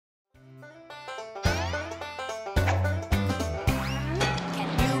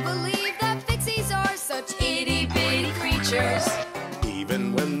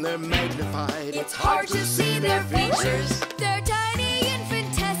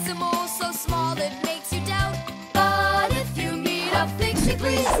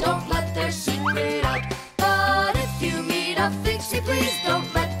Fixie, please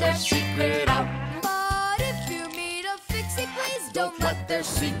don't let their secret out. But if you meet a Fixie, please don't let their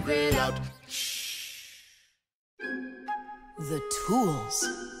secret out. The tools.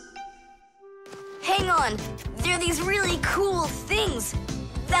 Hang on. There are these really cool things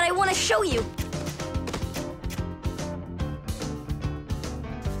that I want to show you.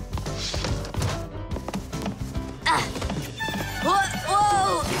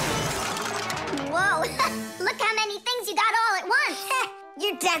 Whoa! Look how many things you got all at once.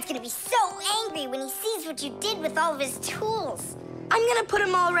 Your dad's gonna be so angry when he sees what you did with all of his tools. I'm gonna put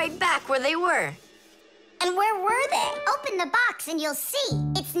them all right back where they were. And where were they? Open the box and you'll see.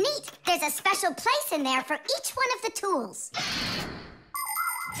 It's neat. There's a special place in there for each one of the tools.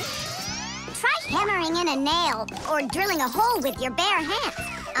 Try hammering in a nail or drilling a hole with your bare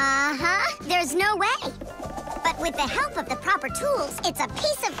hands. There's no way. But with the help of the proper tools, it's a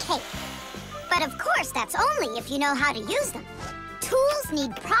piece of cake. But of course, that's only if you know how to use them. Tools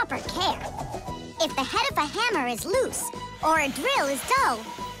need proper care. If the head of a hammer is loose or a drill is dull,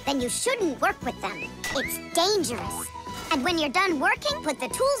 then you shouldn't work with them. It's dangerous. And when you're done working, put the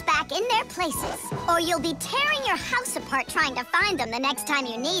tools back in their places, or you'll be tearing your house apart trying to find them the next time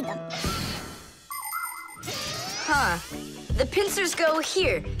you need them. Huh. The pincers go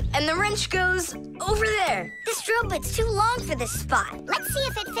here, and the wrench goes over there. This drill bit's too long for this spot. Let's see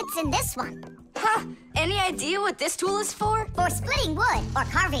if it fits in this one. Huh. Any idea what this tool is for? For splitting wood or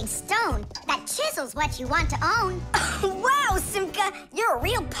carving stone. That chisels what you want to own. Wow, Simka, you're a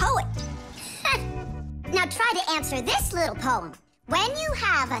real poet. Now try to answer this little poem. When you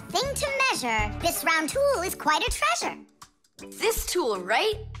have a thing to measure, this round tool is quite a treasure. This tool,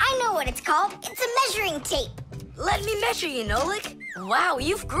 right? I know what it's called. It's a measuring tape. Let me measure you, Nolik. Wow,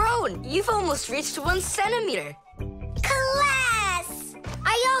 you've grown. You've almost reached 1 centimeter. Class!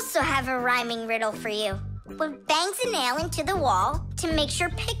 I also have a rhyming riddle for you. What bangs a nail into the wall to make sure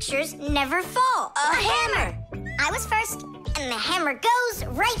pictures never fall? A hammer! I was first, and the hammer goes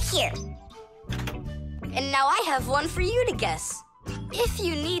right here. And now I have one for you to guess. If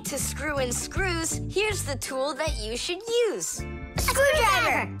you need to screw in screws, here's the tool that you should use. A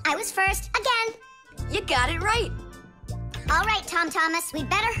screwdriver! I was first, again. You got it right. All right, Tom Thomas, we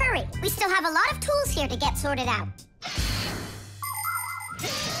better hurry. We still have a lot of tools here to get sorted out.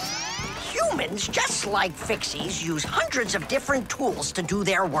 Humans, just like Fixies, use hundreds of different tools to do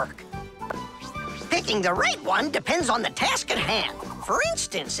their work. Picking the right one depends on the task at hand. For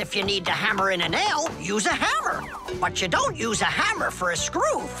instance, if you need to hammer in a nail, use a hammer. But you don't use a hammer for a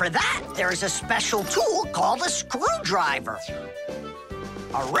screw. For that, there's a special tool called a screwdriver.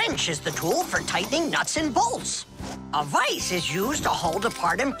 A wrench is the tool for tightening nuts and bolts. A vise is used to hold a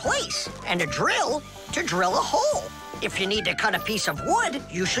part in place, and a drill to drill a hole. If you need to cut a piece of wood,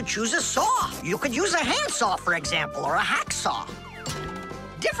 you should choose a saw. You could use a handsaw, for example, or a hacksaw.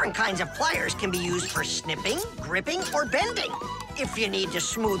 Different kinds of pliers can be used for snipping, gripping, or bending. If you need to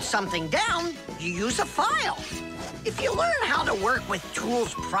smooth something down, you use a file. If you learn how to work with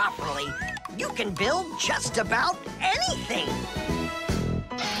tools properly, you can build just about anything.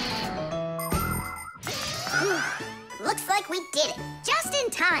 Looks like we did it, just in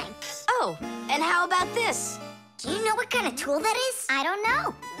time. Oh, and how about this? Do you know what kind of tool that is? I don't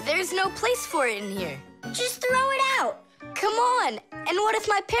know. There's no place for it in here. Just throw it out. Come on, and what if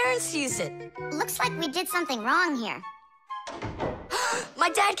my parents use it? Looks like we did something wrong here. My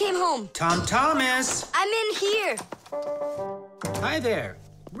dad came home. Tom Thomas! I'm in here. Hi there.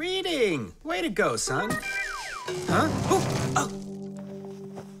 Reading. Way to go, son. Huh? Oh!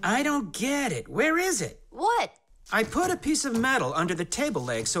 I don't get it. Where is it? What? I put a piece of metal under the table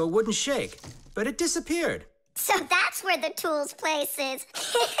leg so it wouldn't shake, but it disappeared. So that's where the tools place is.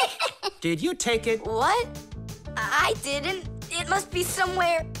 Did you take it? What? I didn't. It must be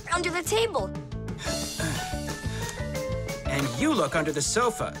somewhere under the table. And you look under the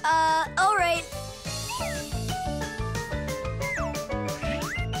sofa. All right.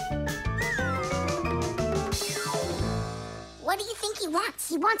 What do you think he wants?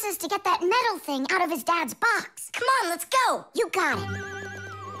 He wants us to get that metal thing out of his dad's box. Come on, let's go. You got it.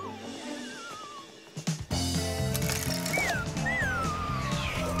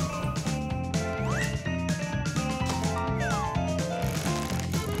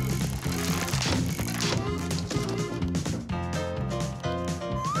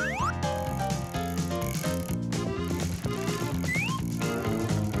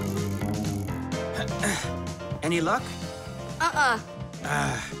 Any luck? Uh-uh.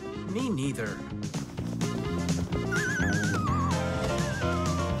 Me neither.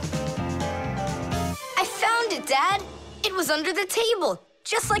 I found it, Dad. It was under the table,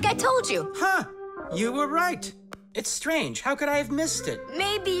 just like I told you. Huh. You were right. It's strange. How could I have missed it?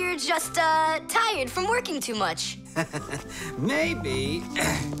 Maybe you're just, tired from working too much. Maybe.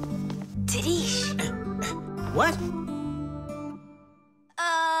 Tadish. What?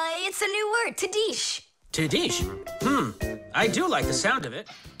 It's a new word, Tadish. Tadish? I do like the sound of it.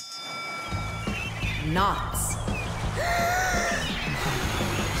 Knots.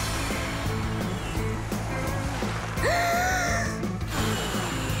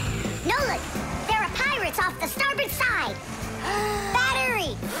 Nolik, there are pirates off the starboard side.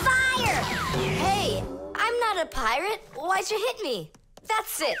 Battery, fire! Hey, I'm not a pirate. Why'd you hit me?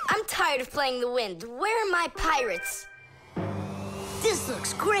 That's it. I'm tired of playing the wind. Where are my pirates? This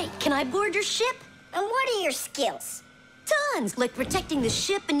looks great. Can I board your ship? And what are your skills? Tons, like protecting the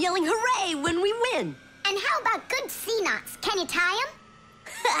ship and yelling hooray when we win. And how about good sea knots? Can you tie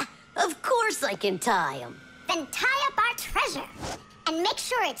them? Of course I can tie them. Then tie up our treasure. And make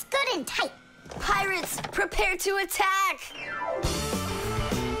sure it's good and tight. Pirates, prepare to attack!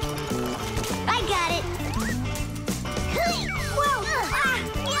 I got it. Whoa!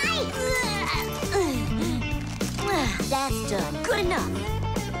 That's done. Good enough.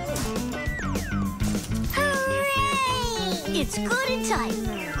 Hooray! It's good and tight.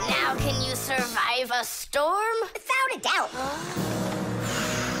 Now can you survive a storm? Without a doubt.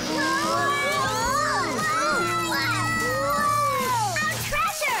 Our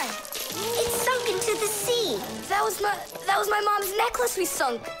treasure! It's sunk into the sea. That was my mom's necklace we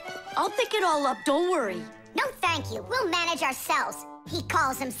sunk. I'll pick it all up, don't worry. No, thank you. We'll manage ourselves. He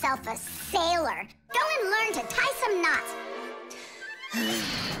calls himself a sailor. Go and learn to tie some knots.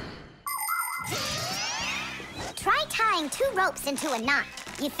 Try tying 2 ropes into a knot.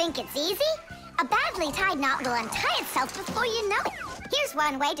 You think it's easy? A badly tied knot will untie itself before you know it. Here's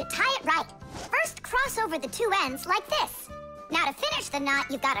one way to tie it right. First, cross over the 2 ends like this. Now, to finish the knot,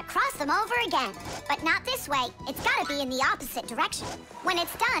 you've got to cross them over again. But not this way. It's got to be in the opposite direction. When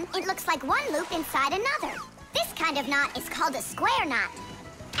it's done, it looks like one loop inside another. This kind of knot is called a square knot.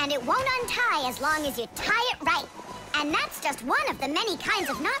 And it won't untie as long as you tie it right. And that's just one of the many kinds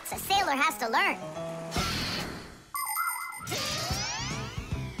of knots a sailor has to learn.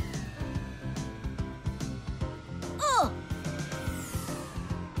 Oh!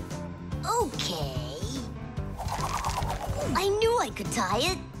 Okay. I knew I could tie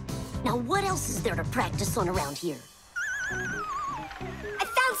it. Now what else is there to practice on around here? I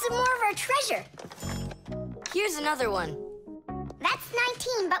found some more of our treasure. Here's another one. That's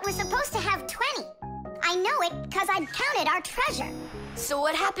 19, but we're supposed to have 20. I know it because I'd counted our treasure. So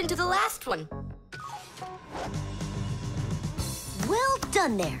what happened to the last one? Well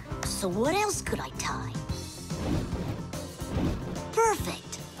done there. So what else could I tie?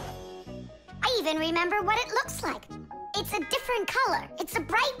 Perfect. I even remember what it looks like. It's a different color. It's a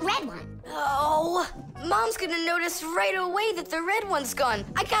bright red one. Oh, Mom's gonna notice right away that the red one's gone.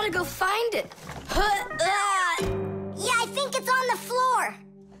 I gotta go find it. Yeah, I think it's on the floor.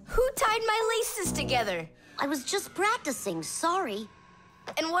 Who tied my laces together? I was just practicing, sorry.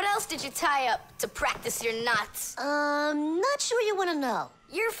 And what else did you tie up to practice your knots? Not sure you want to know.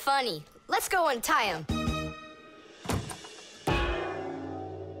 You're funny. Let's go untie them.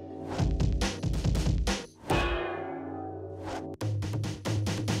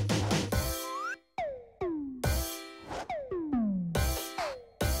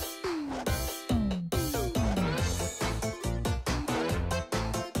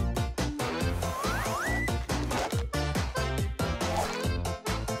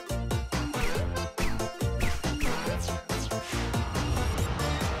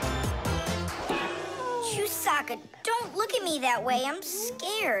 Don't look at me that way. I'm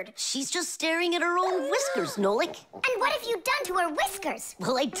scared. She's just staring at her own whiskers, Nolik. And what have you done to her whiskers?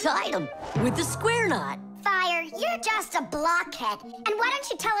 Well, I tied them with the square knot. Fire, you're just a blockhead. And why don't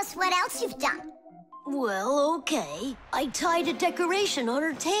you tell us what else you've done? Well, okay. I tied a decoration on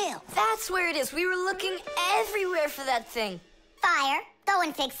her tail. That's where it is. We were looking everywhere for that thing. Fire, go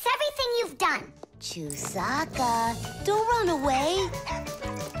and fix everything you've done. Chusaka, don't run away.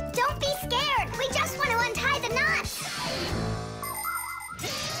 Don't be scared. We just want to untie the knots.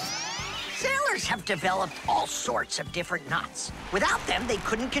 Sailors have developed all sorts of different knots. Without them, they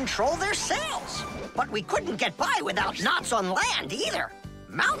couldn't control their sails. But we couldn't get by without knots on land either.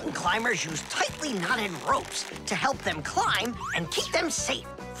 Mountain climbers use tightly knotted ropes to help them climb and keep them safe.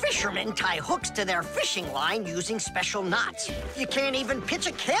 Fishermen tie hooks to their fishing line using special knots. You can't even pitch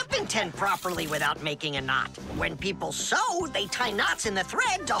a camping tent properly without making a knot. When people sew, they tie knots in the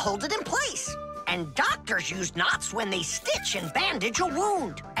thread to hold it in place. And doctors use knots when they stitch and bandage a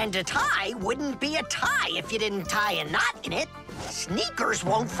wound. And a tie wouldn't be a tie if you didn't tie a knot in it. Sneakers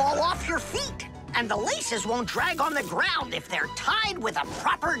won't fall off your feet. And the laces won't drag on the ground if they're tied with a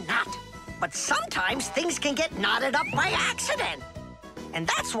proper knot. But sometimes things can get knotted up by accident. And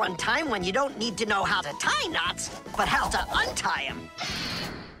that's one time when you don't need to know how to tie knots, but how to untie them.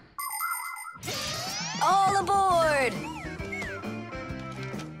 All aboard!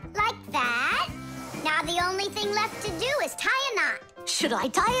 Like that. Now the only thing left to do is tie a knot. Should I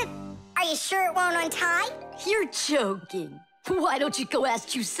tie it? Are you sure it won't untie? You're joking. Why don't you go ask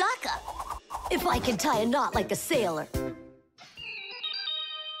Chusaka if I can tie a knot like a sailor?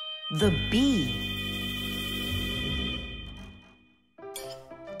 The bee.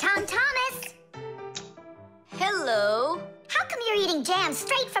 Tom Thomas, Hello. how come you're eating jam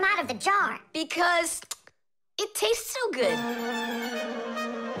straight from out of the jar? Because it tastes so good.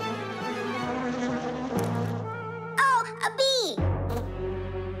 Oh, a bee!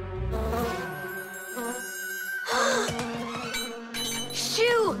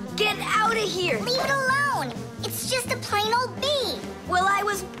 Shoo, get out of here. Leave it alone. It's just a plain old bee. Well, I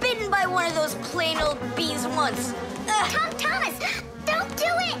was bitten by one of those plain old bees once. Tom Thomas, don't do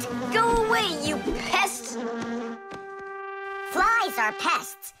it! Go away, you pest. Flies are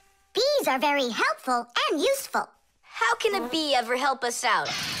pests. Bees are very helpful and useful. How can a bee ever help us out?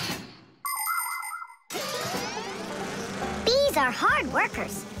 Bees are hard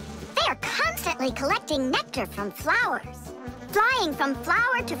workers. They are constantly collecting nectar from flowers. Flying from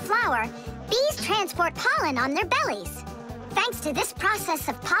flower to flower, bees transport pollen on their bellies. Thanks to this process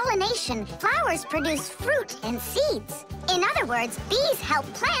of pollination, flowers produce fruit and seeds. In other words, bees help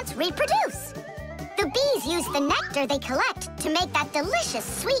plants reproduce. The bees use the nectar they collect to make that delicious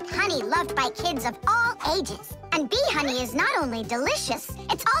sweet honey loved by kids of all ages. And bee honey is not only delicious,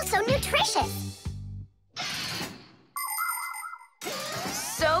 it's also nutritious.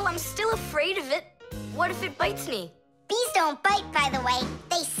 So I'm still afraid of it. What if it bites me? Bees don't bite, by the way.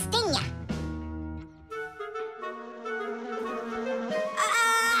 They sting ya.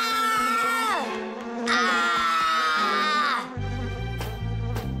 Ah! Ah!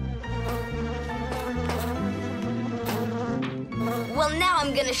 Well, now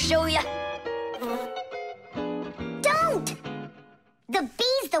I'm gonna show ya. Don't! The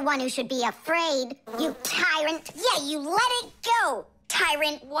bee's the one who should be afraid. You tyrant. Yeah, you let it go,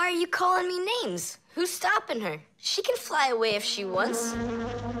 tyrant. Why are you calling me names? Who's stopping her? She can fly away if she wants.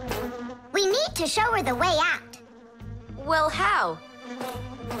 We need to show her the way out. Well, how?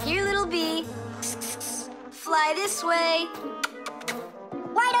 Here, little bee. Fly this way.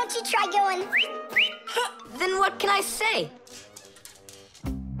 Why don't you try going? Then what can I say?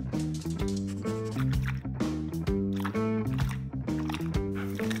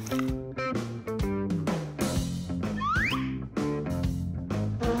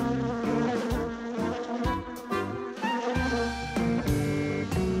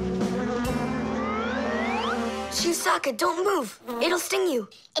 Chusaka, don't move. It'll sting you.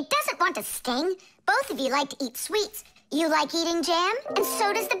 It doesn't want to sting. Both of you like to eat sweets. You like eating jam, and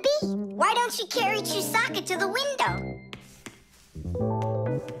so does the bee. Why don't you carry Chusaka to the window?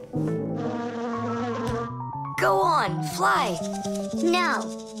 Go on, fly. No,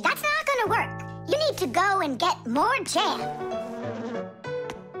 that's not gonna work. You need to go and get more jam.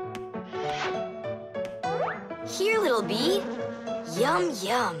 Here, little bee. Yum,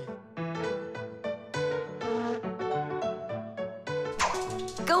 yum.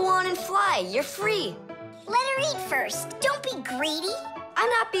 Go on and fly. You're free. Let her eat first. Don't be greedy. I'm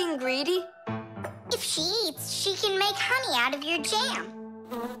not being greedy. If she eats, she can make honey out of your jam.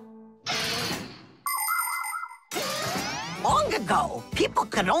 Long ago, people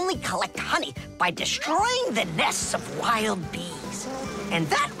could only collect honey by destroying the nests of wild bees. And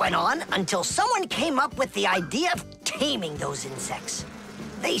that went on until someone came up with the idea of taming those insects.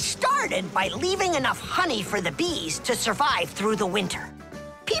 They started by leaving enough honey for the bees to survive through the winter.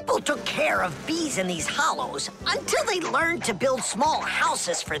 People took care of bees in these hollows until they learned to build small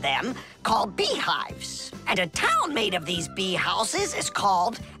houses for them called beehives. And a town made of these bee houses is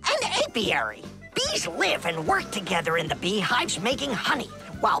called an apiary. Bees live and work together in the beehives making honey,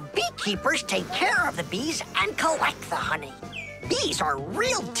 while beekeepers take care of the bees and collect the honey. Bees are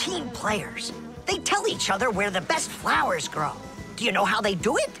real team players. They tell each other where the best flowers grow. Do you know how they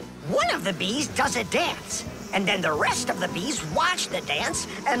do it? One of the bees does a dance, and then the rest of the bees watch the dance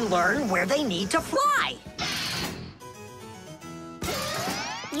and learn where they need to fly.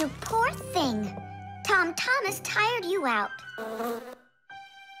 You poor thing. Tom Thomas tired you out.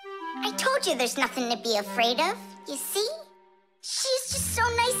 I told you there's nothing to be afraid of. You see? She's just so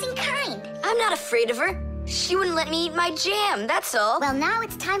nice and kind. I'm not afraid of her. She wouldn't let me eat my jam, that's all. Well, now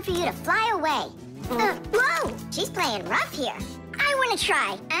it's time for you to fly away. Whoa! She's playing rough here. I want to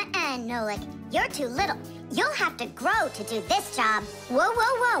try. Nolik. You're too little. You'll have to grow to do this job. Whoa,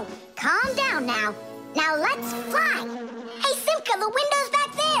 whoa, whoa. Calm down now. Now let's fly. Hey, Simka, the window's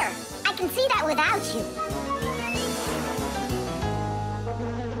back there. I can see that without you.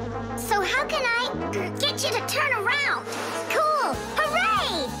 So how can I get you to turn around? Cool.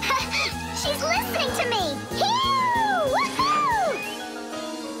 Hooray! She's listening to me. Phew! Woohoo!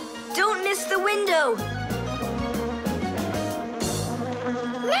 Don't miss the window.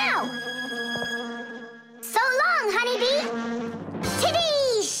 Now! So long, honeybee!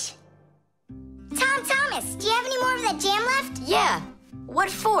 Tidish! Tom Thomas, do you have any more of that jam left? Yeah. What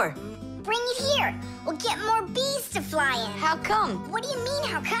for? Bring it here. We'll get more bees to fly in. How come? What do you mean,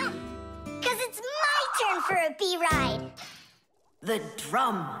 how come? Because it's my turn for a bee ride. The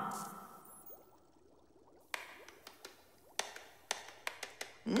drum.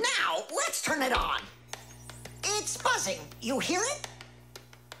 Now, let's turn it on. It's buzzing. You hear it?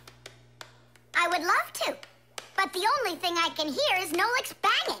 I would love to. But the only thing I can hear is Nolik's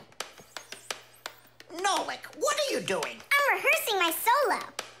banging. Nolik, what are you doing? I'm rehearsing my solo.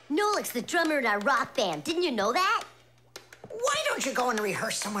 Nolik's the drummer in our rock band. Didn't you know that? Why don't you go and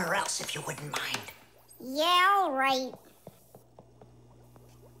rehearse somewhere else if you wouldn't mind? Yeah, all right.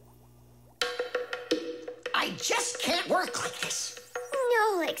 I just can't work like this.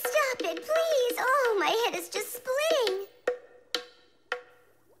 Nolik, stop it, please. Oh, my head is just splitting.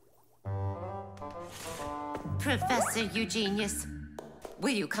 Professor Eugenius,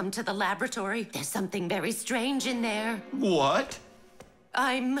 will you come to the laboratory? There's something very strange in there. What?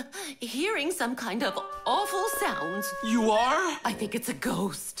 I'm hearing some kind of awful sounds. You are? I think it's a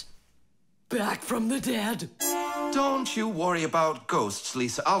ghost. Back from the dead. Don't you worry about ghosts,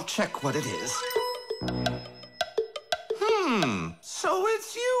 Lisa. I'll check what it is. So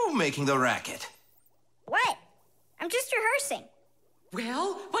it's you making the racket. What? I'm just rehearsing.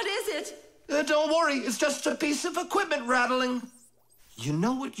 Well, what is it? Don't worry, it's just a piece of equipment rattling. You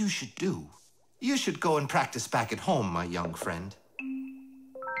know what you should do? You should go and practice back at home, my young friend.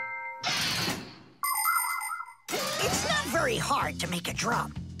 It's not very hard to make a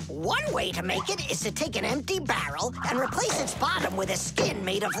drum. One way to make it is to take an empty barrel and replace its bottom with a skin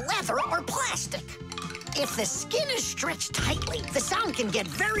made of leather or plastic. If the skin is stretched tightly, the sound can get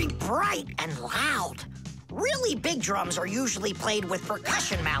very bright and loud. Really big drums are usually played with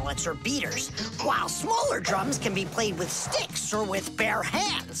percussion mallets or beaters, while smaller drums can be played with sticks or with bare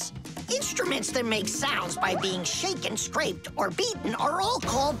hands. Instruments that make sounds by being shaken, scraped, or beaten are all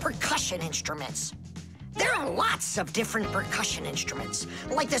called percussion instruments. There are lots of different percussion instruments,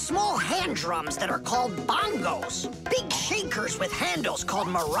 like the small hand drums that are called bongos, big shakers with handles called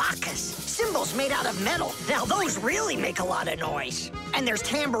maracas, cymbals made out of metal. Now those really make a lot of noise. And there's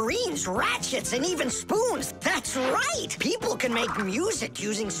tambourines, ratchets, and even spoons. That's right! People can make music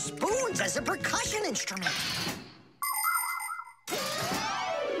using spoons as a percussion instrument.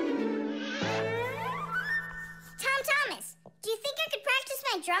 Tom Thomas, do you think I could practice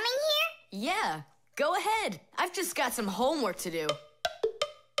my drumming here? Yeah, go ahead. I've just got some homework to do.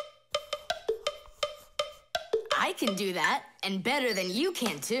 I can do that, and better than you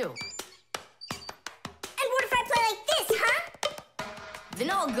can, too. And what if I play like this, huh? Then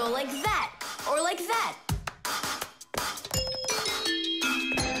I'll go like that, or like that.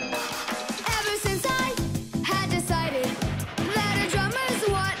 Ever since I had decided that a drummer's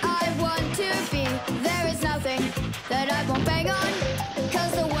what I want to be, there is nothing that I won't bang on,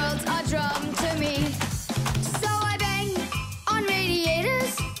 'cause the world's a drum to me. So I bang on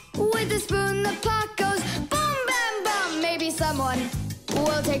radiators with a spoon, the pot goes boom, bam, bum. Maybe someone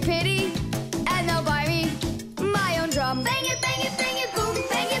will take pity and they'll buy me my own drum. Bang it, bang it, bang it, boom,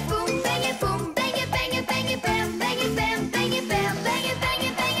 bang it, boom, bang it, boom, bang it, bang it, bang it, bam, bang it, bam, bang it, bam, bang it, bang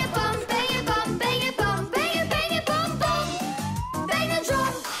it, bang it, bum, bang it, bum, bang it, bum, bang it, bum, bum. Bang the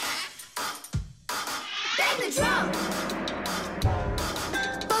drum. Bang the drum.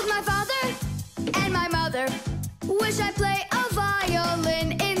 Both my father and my mother wish I play a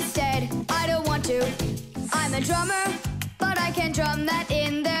violin instead. I don't want to. I'm a drummer, but I can't drum that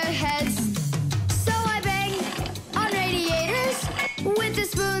in their heads. So I bang on radiators with the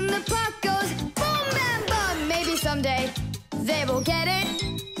spoon, the pot goes boom, bam, bum. Maybe someday they will get it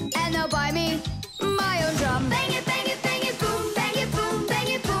and they'll buy me my own drum. Bang it, bang it, bang it, boom, bang it, boom, bang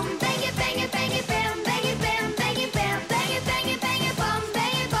it, boom, bang it, bang it, bang it, bam, bang it, bam, bang it, bam, bang it, bang it, bang it, bum,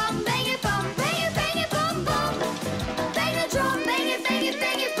 bang it, bum, bang it, bum, bang it, bum, bum. Bang the drum, bang it,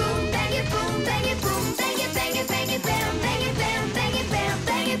 boom, bang it, boom, bang it, boom, bang it, bang it, bang it, bam, bang it, bam, bang it, bam,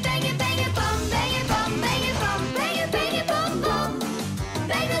 bang it, bang it, bang it, bum, bang it, bum, bang it, bum, bang it, bang it, bum, bum.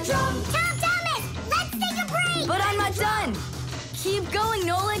 Bang the drum. Tom Thomas, let's take a break! But I'm not done. Keep going,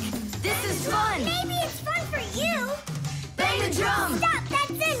 Nolik. This is it's fun. Maybe it's fun for you. Bang the drum. Stop,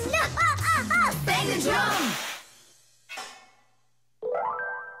 that's enough. Bang the drum.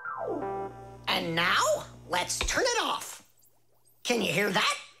 And now, let's turn it off. Can you hear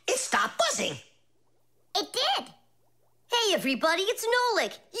that? It stopped buzzing. It did. Hey, everybody, it's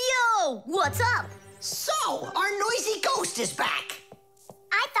Nolik. Yo, what's up? So, our noisy ghost is back.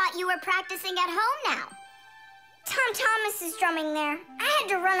 I thought you were practicing at home now. Tom Thomas is drumming there. I had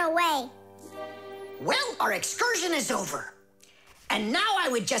to run away. Well, our excursion is over. And now I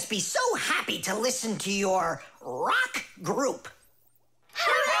would just be so happy to listen to your rock group.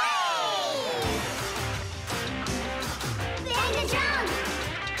 Hooray! Bang the drum!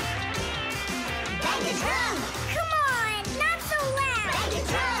 Bang the drum! Come on, not so loud! Bang the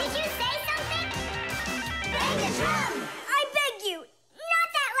drum! Did you say something? Bang the drum! I beg you, not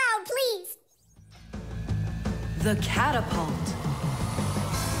that loud, please! The catapult.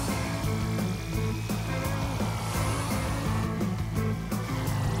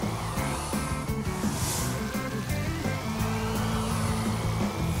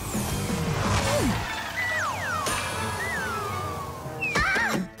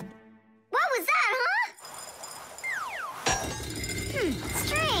 What was that, huh?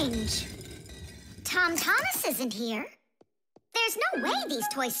 Strange. Tom Thomas isn't here. There's no way these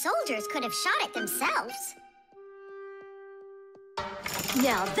toy soldiers could have shot it themselves.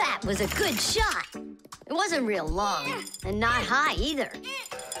 Now that was a good shot. It wasn't real long, and not high either.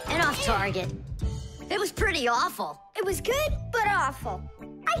 And off target. It was pretty awful. It was good, but awful.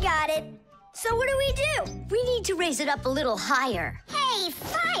 I got it. So what do we do? We need to raise it up a little higher. Hey,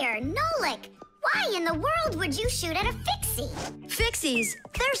 Fire, Nolik! Why in the world would you shoot at a Fixie? Fixies,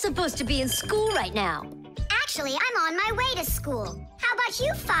 they're supposed to be in school right now. Actually, I'm on my way to school. How about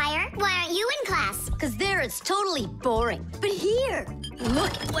you, Fire? Why aren't you in class? Because there it's totally boring. But here,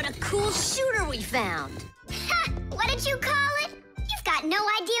 look at what a cool shooter we found. Ha! What did you call it? You've got no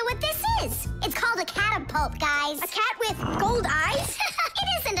idea what this is. It's called a catapult, guys. A cat with gold eyes? It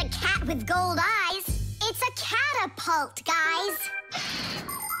isn't a cat with gold eyes. It's a catapult, guys.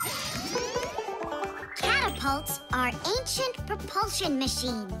 Catapults are ancient propulsion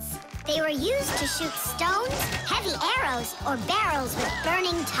machines. They were used to shoot stones, heavy arrows, or barrels with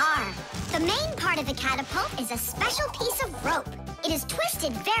burning tar. The main part of the catapult is a special piece of rope. It is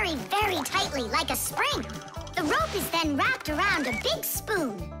twisted very, very tightly like a spring. The rope is then wrapped around a big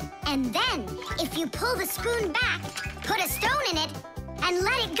spoon. And then, if you pull the spoon back, put a stone in it, and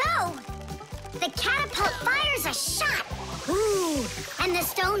let it go, the catapult fires a shot. Ooh, and the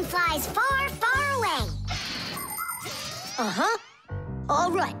stone flies far, far away. Uh-huh.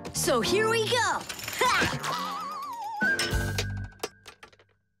 All right, so here we go. Ha!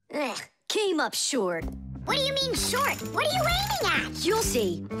 Came up short. What do you mean short? What are you aiming at? You'll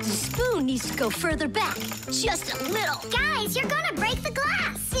see. The spoon needs to go further back. Just a little. Guys, you're gonna break the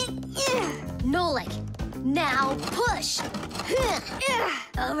glass. Nolik, now push.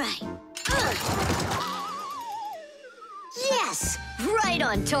 All right. Yes, right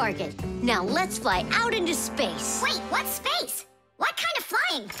on target. Now let's fly out into space. Wait, what space? What kind of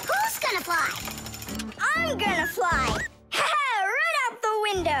flying? Who's gonna fly? I'm gonna fly. Right out the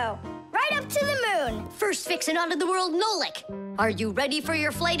window. Right up to the moon. First fixing onto the world, Nolik. Are you ready for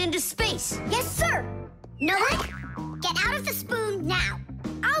your flight into space? Yes, sir. Nolik, get out of the spoon now.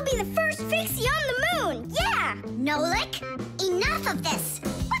 I'll be the first Fixie on the moon. Yeah. Nolik, enough of this.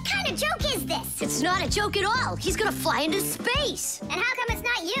 What kind of joke is this? It's not a joke at all. He's gonna fly into space. And how come it's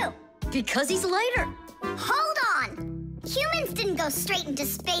not you? Because he's lighter. Hold on. Humans didn't go straight into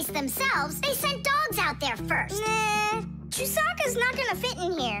space themselves. They sent dogs out there first. Nah, Chusaka's not gonna fit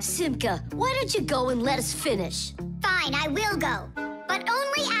in here. Simka, why don't you go and let us finish? Fine, I will go. But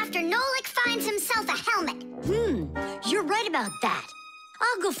only after Nolik finds himself a helmet. You're right about that.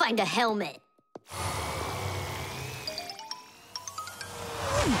 I'll go find a helmet.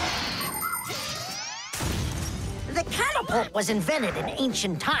 The catapult was invented in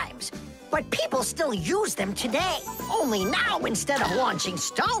ancient times, but people still use them today. Only now, instead of launching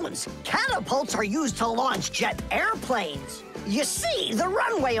stones, catapults are used to launch jet airplanes. You see, the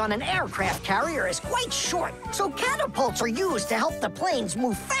runway on an aircraft carrier is quite short, so catapults are used to help the planes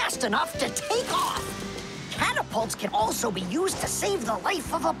move fast enough to take off. Catapults can also be used to save the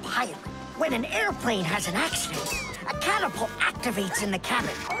life of a pilot. When an airplane has an accident, a catapult activates in the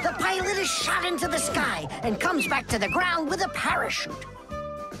cabin. The pilot is shot into the sky and comes back to the ground with a parachute.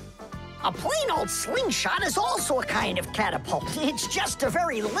 A plain old slingshot is also a kind of catapult. It's just a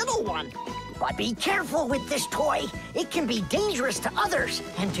very little one. But be careful with this toy. It can be dangerous to others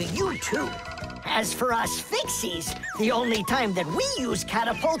and to you too. As for us Fixies, the only time that we use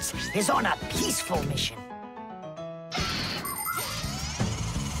catapults is on a peaceful mission.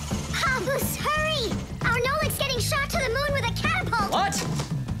 Papoose, hurry! Our Nolik's getting shot to the moon with a catapult! What?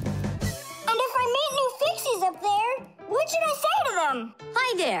 And if I meet new Fixies up there, what should I say to them?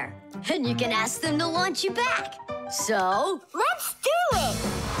 Hi there. And you can ask them to launch you back. So, Let's do it!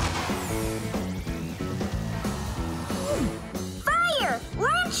 Fire!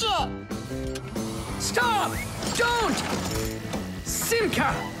 Launch it! Stop! Don't!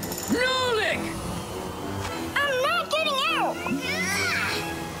 Simka! Nolik! I'm not getting out!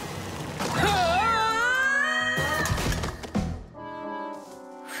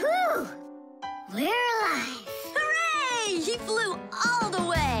 Whew! We're alive. hooray! He flew all the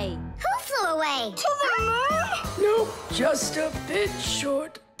way. Who flew away? To the moon? Nope, just a bit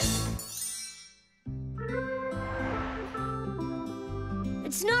short.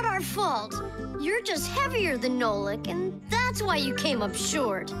 It's not our fault. You're just heavier than Nolik, and that's why you came up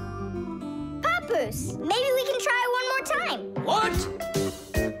short. Papoose, maybe we can try one more time. What?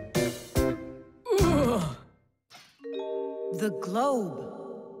 Ugh. The globe.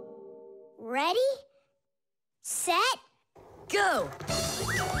 Ready? Set? Go!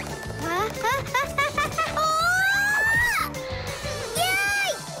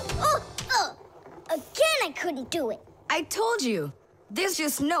 Yay! Again, I couldn't do it. I told you. There's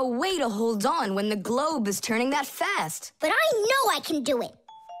just no way to hold on when the globe is turning that fast. But I know I can do it.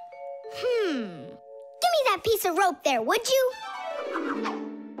 Give me that piece of rope there, would you?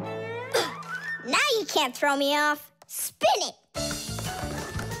 Now you can't throw me off. Spin it.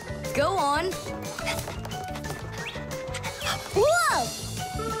 Go on. Whoa!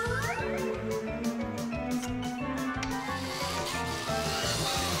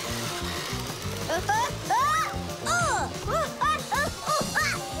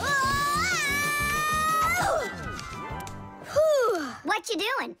 What you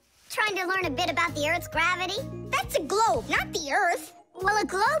doing? Trying to learn a bit about the Earth's gravity? That's a globe, not the Earth. Well, a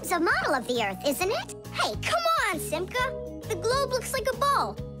globe's a model of the Earth, isn't it? Hey, come on, Simka. The globe looks like a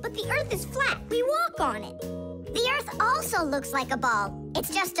ball, but the Earth is flat. We walk on it. The Earth also looks like a ball.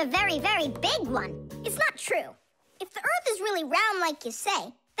 It's just a very, very big one. It's not true. If the Earth is really round like you say,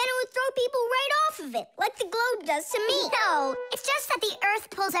 then it would throw people right off of it, like the globe does to me. No, it's just that the Earth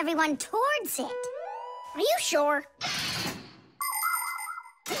pulls everyone towards it. Are you sure?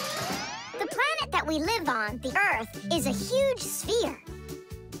 The planet that we live on, the Earth, is a huge sphere.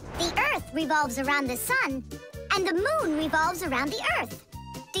 The Earth revolves around the sun, and the moon revolves around the Earth.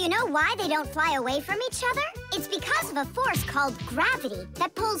 Do you know why they don't fly away from each other? It's because of a force called gravity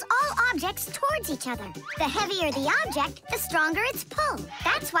that pulls all objects towards each other. The heavier the object, the stronger its pull.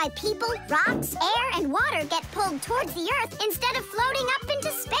 That's why people, rocks, air, and water get pulled towards the Earth instead of floating up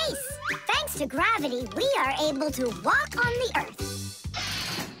into space. Thanks to gravity, we are able to walk on the Earth.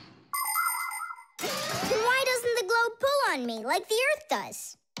 Then why doesn't the globe pull on me like the Earth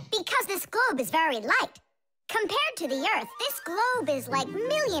does? Because this globe is very light. Compared to the Earth, this globe is like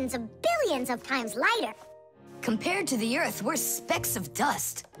millions of billions of times lighter. Compared to the Earth, we're specks of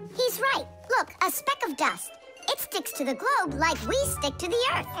dust. He's right. Look, a speck of dust. It sticks to the globe like we stick to the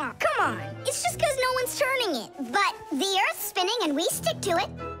Earth. Oh, come on. It's just because no one's turning it. But the Earth's spinning and we stick to it.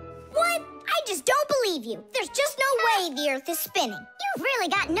 What? I just don't believe you. There's just no way the Earth is spinning. You've really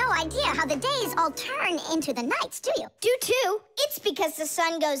got no idea how the days all turn into the nights, do you? Do too. It's because the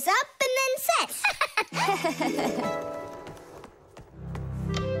sun goes up and then sets.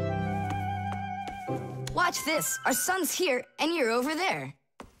 Watch this. Our sun's here, and you're over there.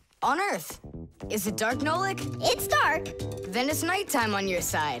 On Earth. Is it dark, Nolik? It's dark. Then it's nighttime on your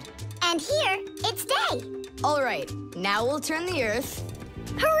side. And here, it's day. All right, now we'll turn the Earth.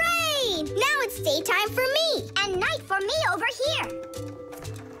 Hooray! Now it's daytime for me. And night for me over here.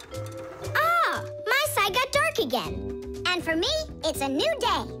 Ah, my side got dark again. And for me, it's a new day.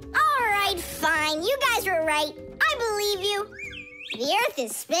 All right, fine. You guys were right. I believe you. The Earth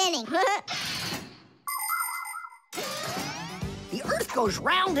is spinning. The Earth goes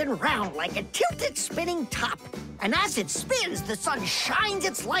round and round like a tilted spinning top. And as it spins, the sun shines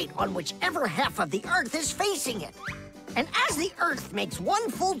its light on whichever half of the Earth is facing it. And as the Earth makes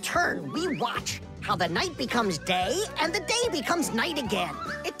one full turn, we watch how the night becomes day and the day becomes night again.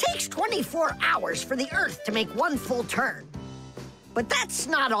 It takes 24 hours for the Earth to make one full turn. But that's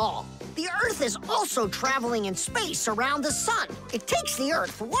not all. The Earth is also traveling in space around the sun. It takes the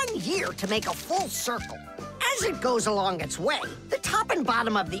Earth 1 year to make a full circle. As As it goes along its way, the top and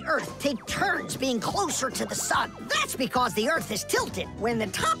bottom of the Earth take turns being closer to the sun. That's because the Earth is tilted. When the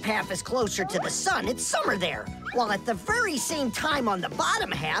top half is closer to the sun, it's summer there, while at the very same time on the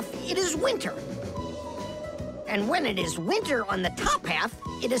bottom half, it is winter. And when it is winter on the top half,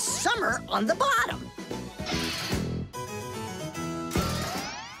 it is summer on the bottom.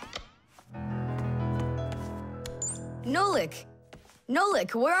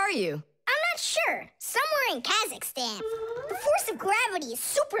 Nolik, where are you? I'm not sure. Somewhere in Kazakhstan. The force of gravity is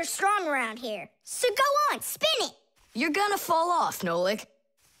super strong around here. So go on, spin it. You're gonna fall off, Nolik.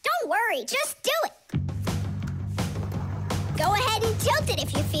 Don't worry, just do it. Go ahead and tilt it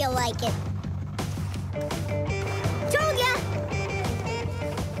if you feel like it. Told ya!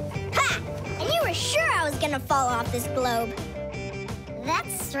 Ha! And you were sure I was gonna fall off this globe.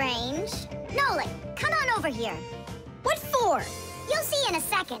 That's strange. Nolik, come on over here. What for? You'll see in a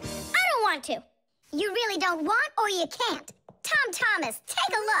second. I don't want to. You really don't want or you can't. Tom Thomas,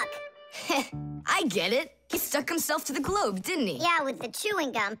 take a look. I get it. He stuck himself to the globe, didn't he? Yeah, with the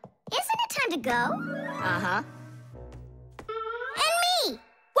chewing gum. Isn't it time to go? Uh-huh. And me!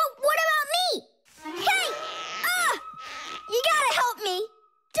 Well, what about me? Hey! You gotta help me!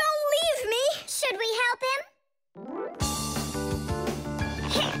 Don't leave me! Should we help him?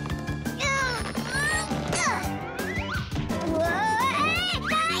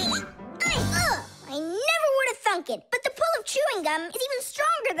 I never would have thunk it, but the pull of chewing gum is even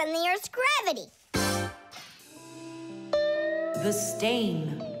stronger than the Earth's gravity. The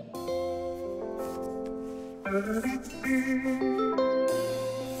stain.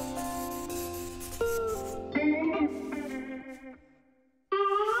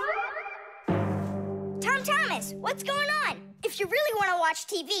 Tom Thomas, what's going on? If you really want to watch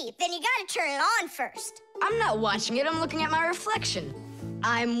TV, then you gotta turn it on first. I'm not watching it, I'm looking at my reflection.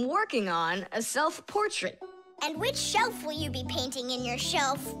 I'm working on a self-portrait. And which shelf will you be painting in your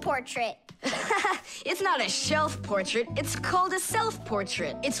shelf portrait? It's not a shelf portrait, it's called a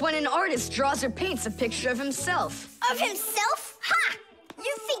self-portrait. It's when an artist draws or paints a picture of himself. Of himself? Ha!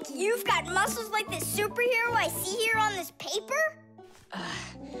 You think you've got muscles like this superhero I see here on this paper?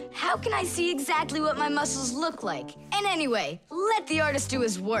 How can I see exactly what my muscles look like? And anyway, let the artist do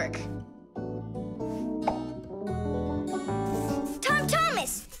his work. Tom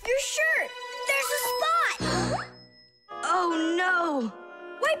Thomas, your shirt! There's a spot! Oh no!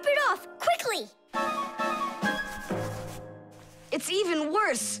 Wipe it off, quickly! It's even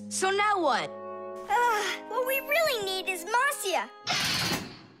worse, so now what? What we really need is Masya.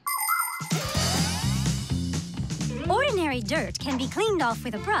 Ordinary dirt can be cleaned off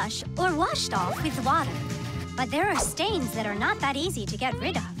with a brush or washed off with water. But there are stains that are not that easy to get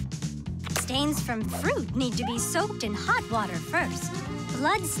rid of. Stains from fruit need to be soaked in hot water first.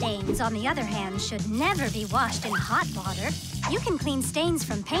 Blood stains, on the other hand, should never be washed in hot water. You can clean stains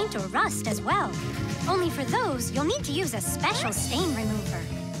from paint or rust as well. Only for those, you'll need to use a special stain remover.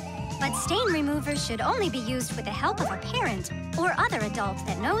 But stain removers should only be used with the help of a parent or other adult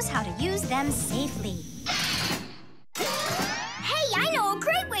that knows how to use them safely. Hey, I know a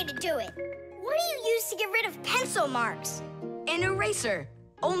great way to do it. What do you use to get rid of pencil marks? An eraser.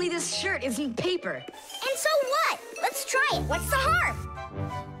 Only this shirt isn't paper. And so what? Let's try it. What's the harm?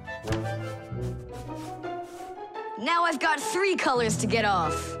 Now I've got 3 colors to get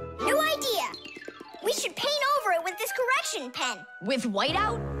off. New idea. We should paint over it with this correction pen. With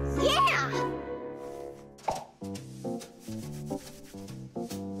whiteout? Yeah!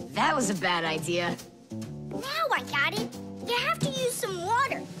 That was a bad idea. Now I got it. You have to use some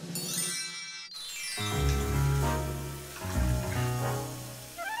water.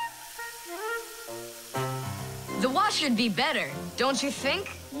 The wash should be better, don't you think?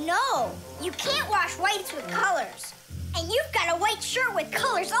 No, you can't wash whites with colors. And you've got a white shirt with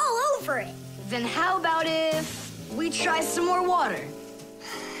colors all over it. Then how about if we try some more water?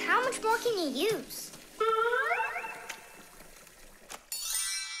 How much more can you use?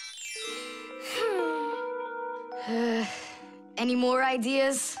 Any more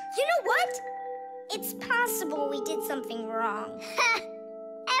ideas? You know what? It's possible we did something wrong.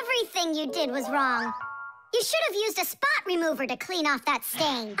 Everything you did was wrong. You should have used a spot remover to clean off that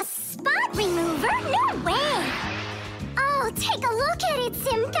stain. A spot remover? No way! Oh, take a look at it,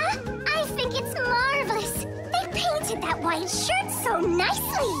 Simka. I think it's marvelous. They painted that white shirt so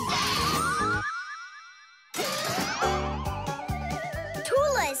nicely.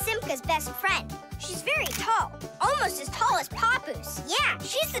 Tula is Simka's best friend. She's very tall, almost as tall as Papoose. Yeah,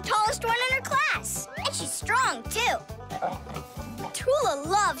 she's the tallest one in her class. And she's strong, too. Tula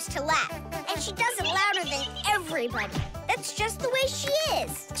loves to laugh, and she does it louder than everybody. That's just the way she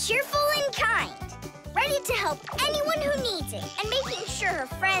is, cheerful and kind. Ready to to help anyone who needs it and making sure her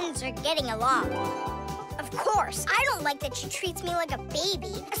friends are getting along. Of course, I don't like that she treats me like a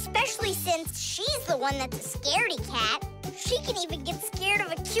baby, especially since she's the one that's a scaredy cat. She can even get scared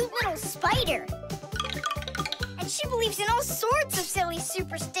of a cute little spider. And she believes in all sorts of silly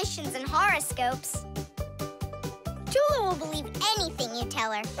superstitions and horoscopes. Tula will believe anything you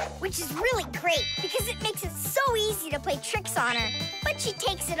tell her, which is really great because it makes it so easy to play tricks on her. But she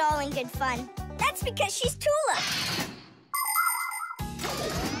takes it all in good fun. That's because she's Tula.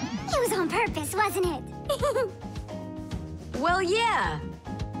 It was on purpose, wasn't it? Well, yeah.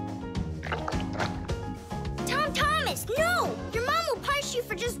 Tom Thomas, no! Your mom will punish you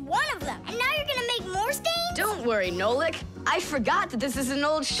for just one of them, and now you're gonna make more stains? Don't worry, Nolik. I forgot that this is an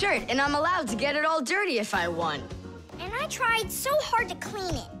old shirt, and I'm allowed to get it all dirty if I want. And I tried so hard to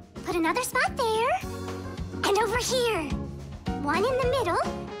clean it. Put another spot there. And over here. One in the middle.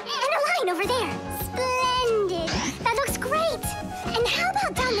 And a line over there. Splendid. That looks great. And how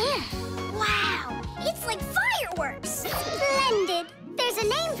about down there? Wow, it's like fireworks. Splendid. There's a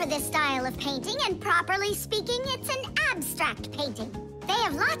name for this style of painting, and properly speaking, it's an abstract painting. They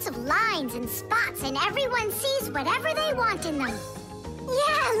have lots of lines and spots, and everyone sees whatever they want in them.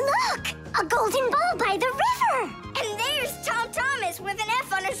 Yeah, look! A golden ball by the river! And there's Tom Thomas with an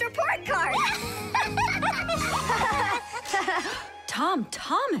F on his report card. Tom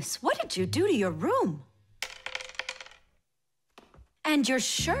Thomas, what did you do to your room? And your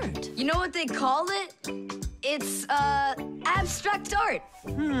shirt? You know what they call it? It's, abstract art.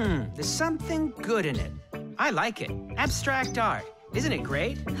 There's something good in it. I like it. Abstract art. Isn't it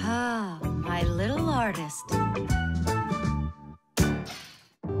great? Ah, my little artist.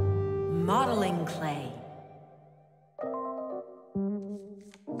 Modeling clay.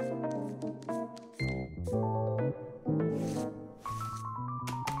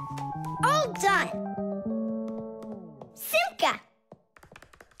 All done. Simka,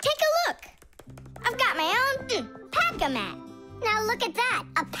 take a look. I've got my own pack-a-mat. Now look at that.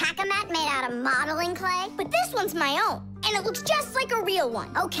 A pack-a-mat made out of modeling clay? But this one's my own, and it looks just like a real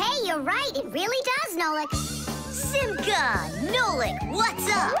one. Okay, you're right. It really does, Nolik. Simka, Nolik, what's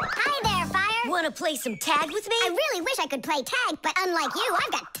up? Hi there, Fire. Want to play some tag with me? I really wish I could play tag, but unlike you,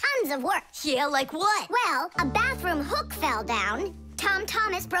 I've got tons of work. Yeah, like what? Well, a bathroom hook fell down. Tom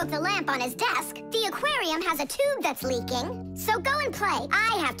Thomas broke the lamp on his desk. The aquarium has a tube that's leaking. So go and play.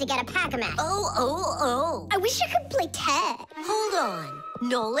 I have to get a pack-a-mat. Oh. I wish I could play tag. Hold on.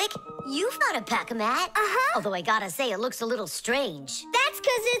 Nolik, you've got a pack-a-mat. Uh-huh. Although I gotta say, it looks a little strange. That's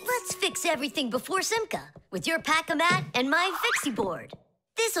because it's... Let's fix everything before Simka with your pack-a-mat and my Fixie board.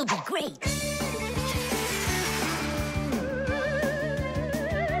 This'll be great.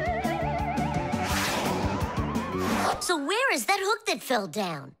 So where is that hook that fell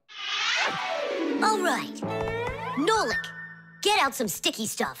down? All right. Nolik, get out some sticky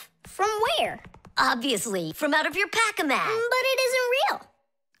stuff. From where? Obviously, from out of your pack-a-mat. But it isn't real.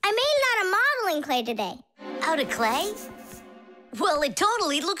 I made it out of modeling clay today. Out of clay? Well, it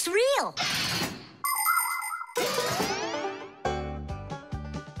totally looks real.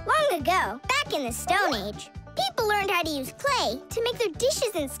 Long ago, back in the Stone Age, people learned how to use clay to make their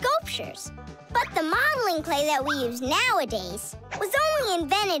dishes and sculptures. But the modeling clay that we use nowadays was only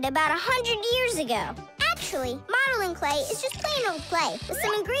invented about 100 years ago. Actually, modeling clay is just plain old clay with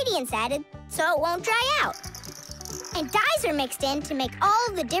some ingredients added so it won't dry out. And dyes are mixed in to make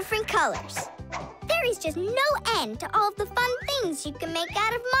all the different colors. There is just no end to all of the fun things you can make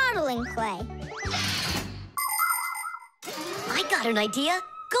out of modeling clay. I got an idea.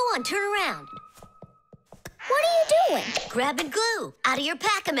 Go on, turn around. What are you doing? Grabbing glue out of your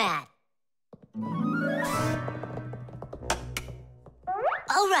pack-a-mat.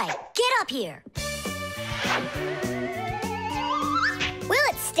 All right, get up here. Will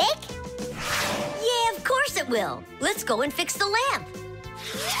it stick? Yeah, of course it will. Let's go and fix the lamp.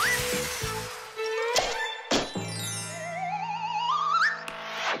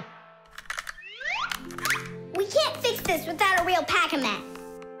 We can't fix this without a real pack-a-mat.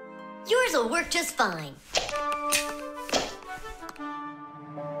 Yours will work just fine.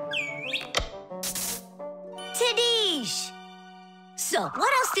 Tadish! So,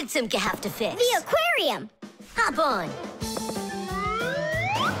 what else did Simka have to fix? The aquarium. Hop on.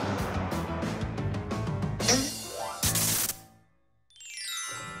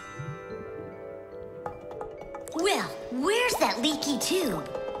 Well, where's that leaky tube?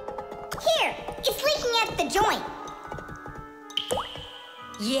 Here, it's leaking at the joint.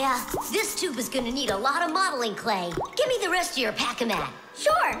 Yeah, this tube is gonna need a lot of modeling clay. Give me the rest of your pack-a-mat.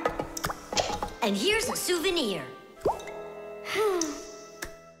 Sure. And here's a souvenir.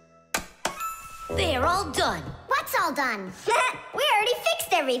 They're all done. What's all done? We already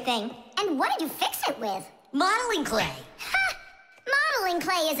fixed everything. And what did you fix it with? Modeling clay. Ha! Modeling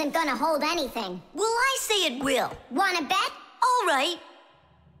clay isn't gonna hold anything. Well, I say it will. Wanna bet? All right.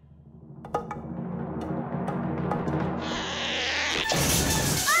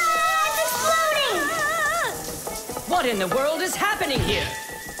 What in the world is happening here?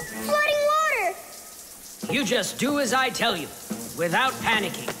 Flooding water! You just do as I tell you, without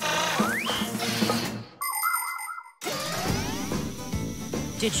panicking.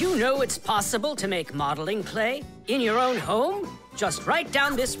 Did you know it's possible to make modeling clay in your own home? Just write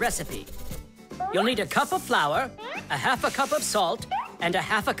down this recipe. You'll need a cup of flour, a half a cup of salt, and a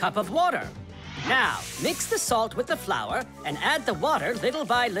half a cup of water. Now, mix the salt with the flour and add the water little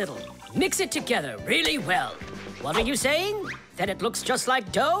by little. Mix it together really well. What are you saying? That it looks just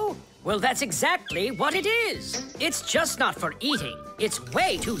like dough? Well, that's exactly what it is. It's just not for eating. It's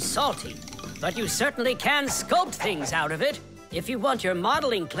way too salty. But you certainly can sculpt things out of it. If you want your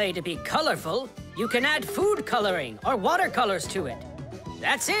modeling clay to be colorful, you can add food coloring or watercolors to it.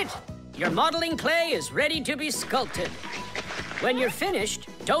 That's it. Your modeling clay is ready to be sculpted. When you're finished,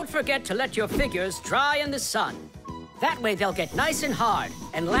 don't forget to let your figures dry in the sun. That way they'll get nice and hard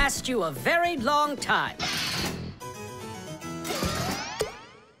and last you a very long time.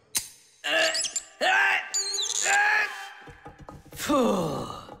 Phew.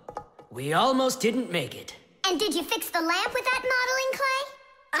 We almost didn't make it. And did you fix the lamp with that modeling clay?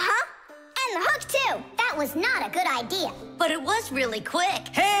 Uh-huh. And the hook, too. That was not a good idea. But it was really quick.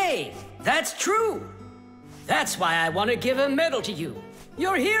 Hey, that's true. That's why I want to give a medal to you.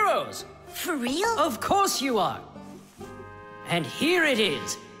 You're heroes. For real? Of course you are. And here it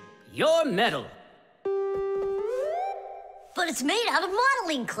is, your medal. But it's made out of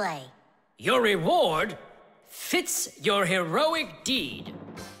modeling clay. Your reward fits your heroic deed.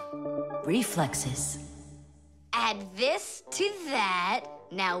 Reflexes. Add this to that.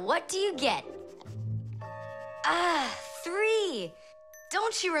 Now what do you get? 3.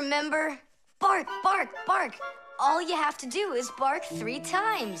 Don't you remember? Bark, bark, bark. All you have to do is bark 3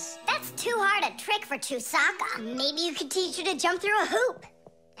 times. That's too hard a trick for Chusaka. Maybe you could teach her to jump through a hoop.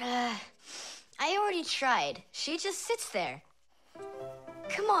 I already tried. She just sits there.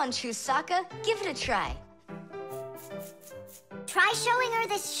 Come on, Chusaka, give it a try. Try showing her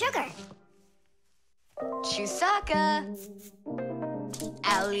this sugar. Chusaka.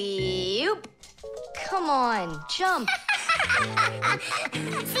 Alley-oop. Come on, jump.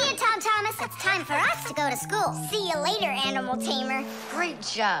 See you, Tom Thomas. It's time for us to go to school. See you later, animal tamer. Great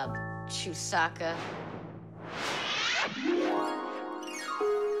job, Chusaka.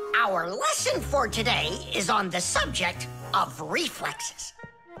 Our lesson for today is on the subject of reflexes.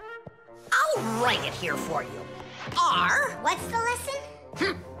 I'll write it here for you. What's the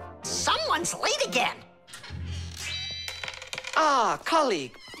lesson? Someone's late again. Ah,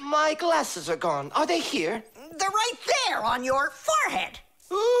 colleague, my glasses are gone. Are they here? They're right there on your forehead.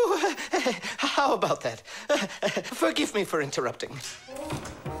 Ooh, how about that? Forgive me for interrupting.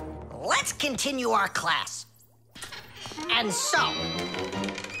 Let's continue our class. And so...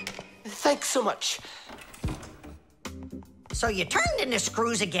 Thanks so much. So you turned into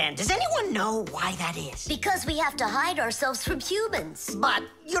screws again. Does anyone know why that is? Because we have to hide ourselves from humans. But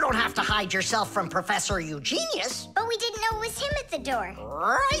you don't have to hide yourself from Professor Eugenius. But we didn't know it was him at the door.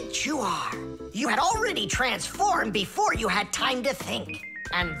 Right you are. You had already transformed before you had time to think.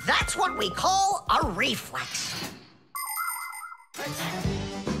 And that's what we call a reflex.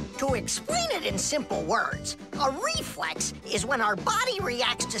 To explain it in simple words, a reflex is when our body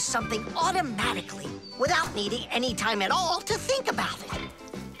reacts to something automatically without needing any time at all to think about it.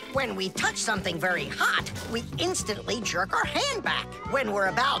 When we touch something very hot, we instantly jerk our hand back. When we're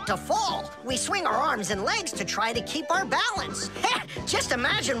about to fall, we swing our arms and legs to try to keep our balance. Just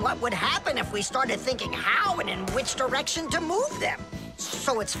imagine what would happen if we started thinking how and in which direction to move them.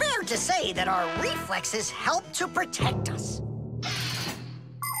 So it's fair to say that our reflexes help to protect us.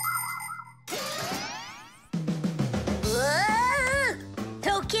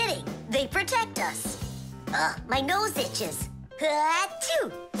 No kidding. They protect us. My nose itches.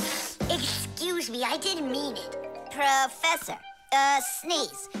 Achoo. Excuse me, I didn't mean it. Professor,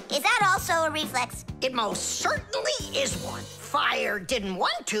 sneeze. Is that also a reflex? It most certainly is one. Fire didn't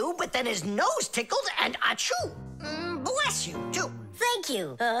want to, but then his nose tickled and achoo. Bless you, too. Thank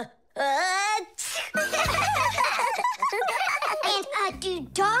you. And do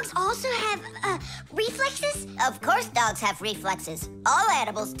dogs also have reflexes? Of course dogs have reflexes. All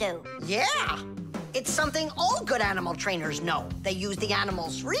animals do. Yeah. It's something all good animal trainers know. They use the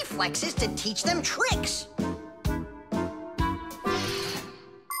animals' reflexes to teach them tricks.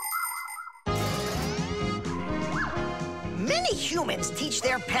 Many humans teach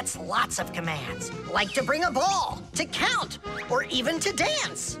their pets lots of commands, like to bring a ball, to count, or even to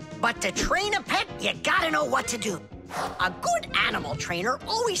dance. But to train a pet, you gotta know what to do. A good animal trainer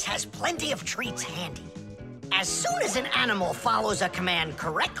always has plenty of treats handy. As soon as an animal follows a command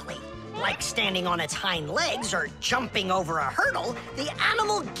correctly, like standing on its hind legs or jumping over a hurdle, the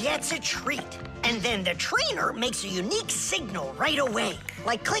animal gets a treat. And then the trainer makes a unique signal right away,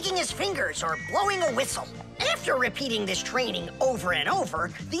 like clicking his fingers or blowing a whistle. After repeating this training over and over,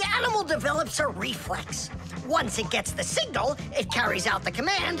 the animal develops a reflex. Once it gets the signal, it carries out the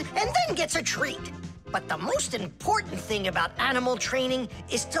command and then gets a treat. But the most important thing about animal training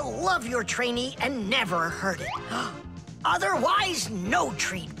is to love your trainee and never hurt it. Otherwise, no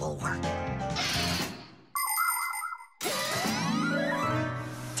treat will work.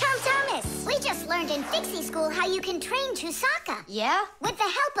 Thomas, we just learned in Fixie school how you can train Chusaka. Yeah? With the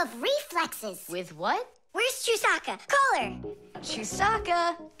help of reflexes. With what? Where's Chusaka? Call her.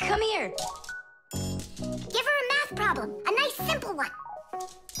 Chusaka, come here. Give her a math problem, a nice simple one.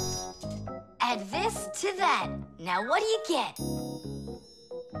 Add this to that. Now what do you get?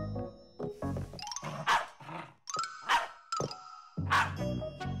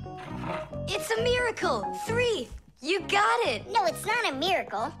 It's a miracle! 3! You got it! No, it's not a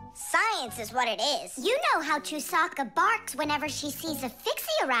miracle. Science is what it is. You know how Chusaka barks whenever she sees a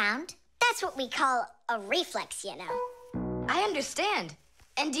Fixie around. That's what we call a reflex, you know. I understand.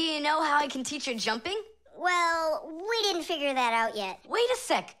 And do you know how I can teach her jumping? Well, we didn't figure that out yet. Wait a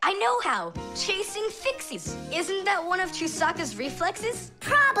sec, I know how. Chasing Fixies. Isn't that one of Chusaka's reflexes?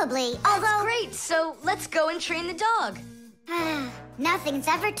 Probably, although... That's great, so let's go and train the dog. Nothing's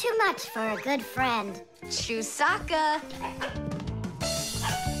ever too much for a good friend. Chusaka.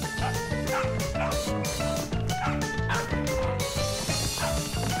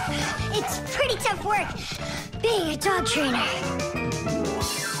 It's pretty tough work being a dog trainer.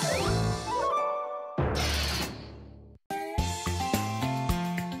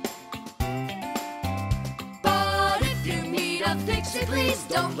 But if you meet a Fixie, please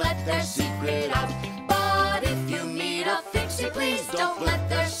don't let their secret out.